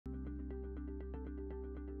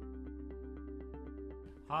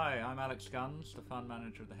Hi, I'm Alex Guns, the fund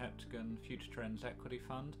manager of the Heptagon Future Trends equity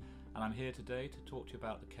fund, and I'm here today to talk to you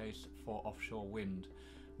about the case for offshore wind.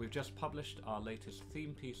 We've just published our latest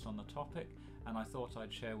theme piece on the topic, and I thought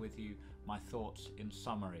I'd share with you my thoughts in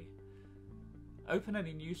summary. Open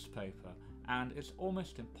any newspaper and it's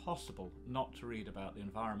almost impossible not to read about the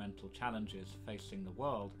environmental challenges facing the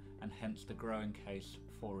world and hence the growing case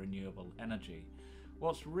for renewable energy.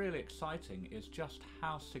 What's really exciting is just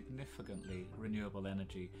how significantly renewable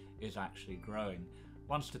energy is actually growing.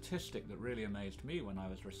 One statistic that really amazed me when I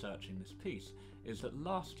was researching this piece is that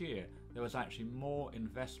last year there was actually more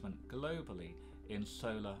investment globally in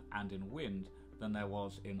solar and in wind than there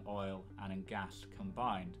was in oil and in gas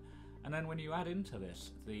combined. And then when you add into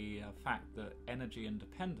this the fact that energy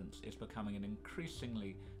independence is becoming an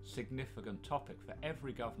increasingly significant topic for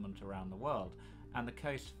every government around the world, and the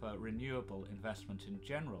case for renewable investment in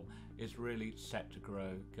general is really set to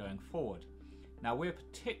grow going forward. Now, we're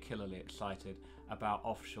particularly excited about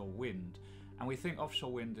offshore wind, and we think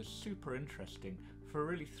offshore wind is super interesting for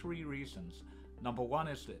really three reasons. Number one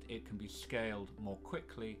is that it can be scaled more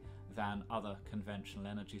quickly than other conventional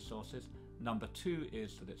energy sources. Number two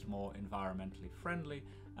is that it's more environmentally friendly.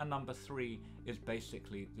 And number three is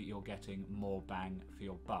basically that you're getting more bang for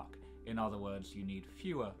your buck. In other words, you need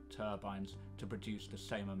fewer turbines to produce the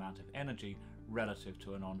same amount of energy relative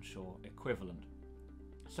to an onshore equivalent.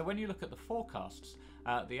 So when you look at the forecasts,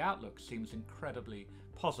 the outlook seems incredibly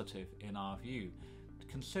positive in our view.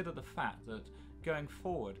 Consider the fact that going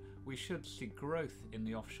forward, we should see growth in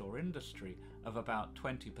the offshore industry of about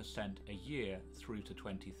 20% a year through to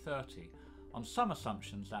 2030. On some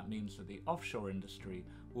assumptions, that means that the offshore industry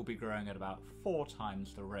will be growing at about 4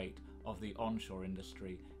 times the rate of the onshore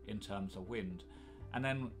industry in terms of wind. And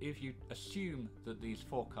then if you assume that these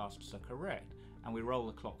forecasts are correct and we roll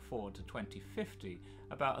the clock forward to 2050,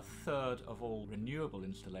 about a third of all renewable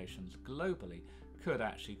installations globally could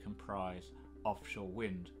actually comprise offshore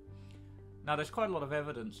wind. Now, there's quite a lot of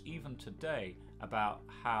evidence even today about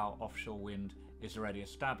how offshore wind is already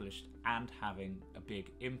established and having a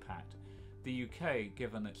big impact. The UK,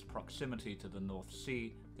 given its proximity to the North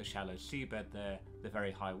Sea, the shallow seabed there, the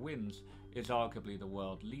very high winds, is arguably the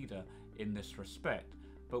world leader in this respect.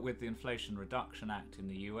 But with the Inflation Reduction Act in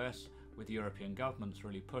the US, with European governments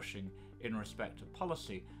really pushing in respect of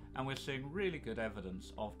policy, and we're seeing really good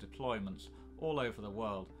evidence of deployments all over the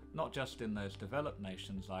world, not just in those developed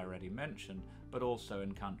nations I already mentioned, but also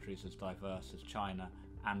in countries as diverse as China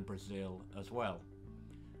and Brazil as well.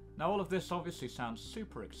 Now, all of this obviously sounds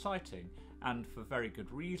super exciting and for very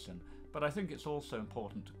good reason, but I think it's also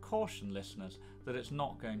important to caution listeners that it's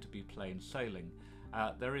not going to be plain sailing.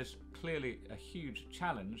 There is clearly a huge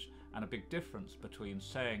challenge and a big difference between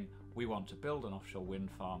saying we want to build an offshore wind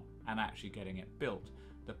farm and actually getting it built.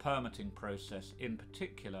 The permitting process in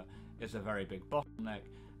particular is a very big bottleneck,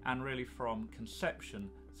 and really from conception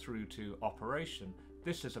through to operation,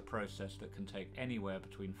 this is a process that can take anywhere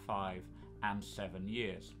between 5 and 7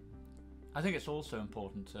 years. I think it's also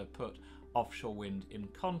important to put offshore wind in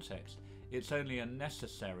context. It's only a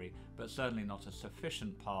necessary, but certainly not a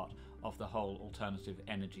sufficient part of the whole alternative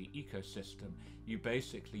energy ecosystem. You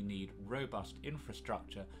basically need robust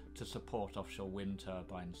infrastructure to support offshore wind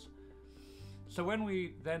turbines. So when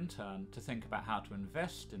we then turn to think about how to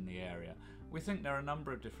invest in the area, we think there are a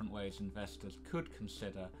number of different ways investors could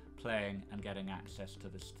consider playing and getting access to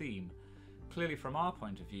this theme. Clearly, from our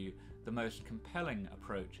point of view, the most compelling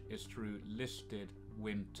approach is through listed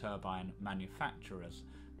wind turbine manufacturers.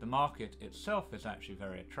 The market itself is actually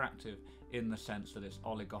very attractive in the sense that it's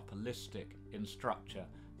oligopolistic in structure.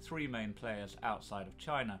 3 main players outside of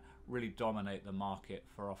China really dominate the market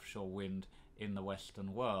for offshore wind in the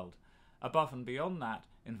Western world. Above and beyond that,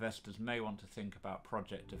 investors may want to think about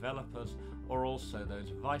project developers or also those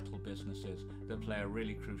vital businesses that play a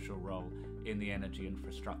really crucial role in the energy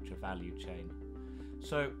infrastructure value chain.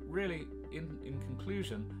 So really, in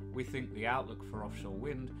conclusion, we think the outlook for offshore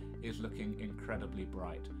wind is looking incredibly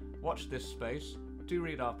bright. Watch this space, do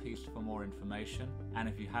read our piece for more information, and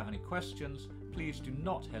if you have any questions, please do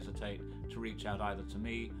not hesitate to reach out either to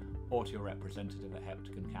me or to your representative at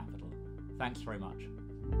Heptagon Capital. Thanks very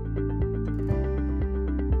much.